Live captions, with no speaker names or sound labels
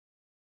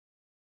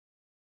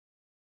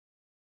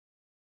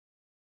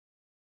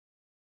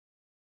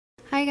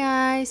Hi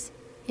guys!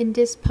 In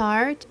this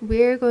part,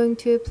 we're going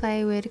to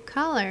play with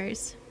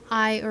colors.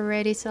 I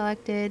already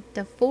selected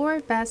the 4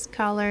 best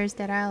colors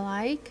that I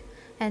like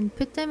and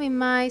put them in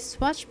my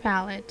swatch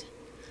palette.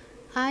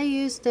 I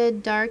used the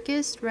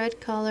darkest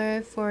red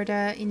color for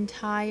the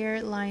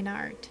entire line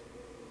art.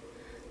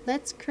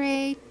 Let's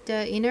create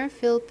the inner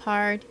fill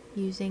part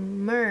using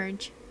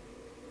merge.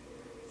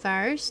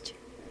 First,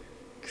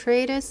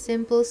 create a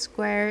simple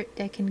square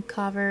that can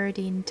cover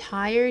the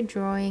entire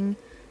drawing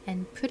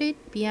and put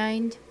it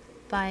behind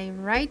by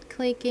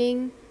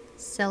right-clicking,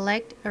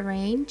 select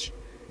Arrange,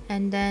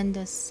 and then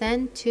the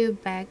Send to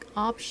Back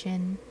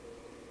option.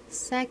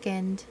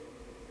 Second,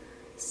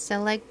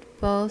 select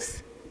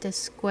both the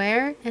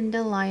square and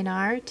the line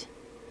art.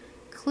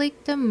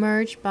 Click the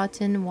Merge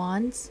button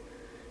once,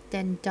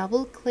 then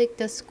double-click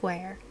the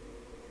square.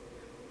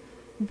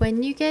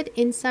 When you get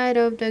inside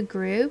of the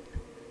group,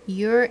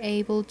 you're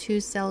able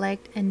to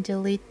select and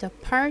delete the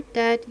part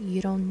that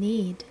you don't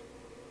need.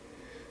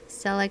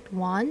 Select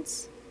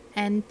once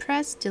and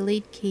press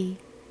delete key.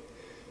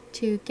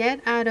 To get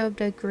out of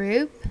the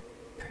group,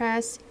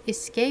 press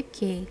escape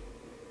key.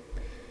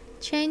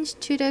 Change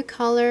to the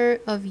color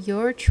of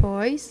your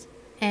choice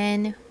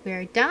and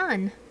we're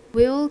done.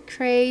 We'll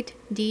create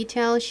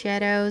detailed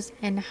shadows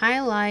and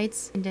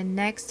highlights in the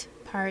next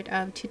part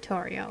of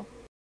tutorial.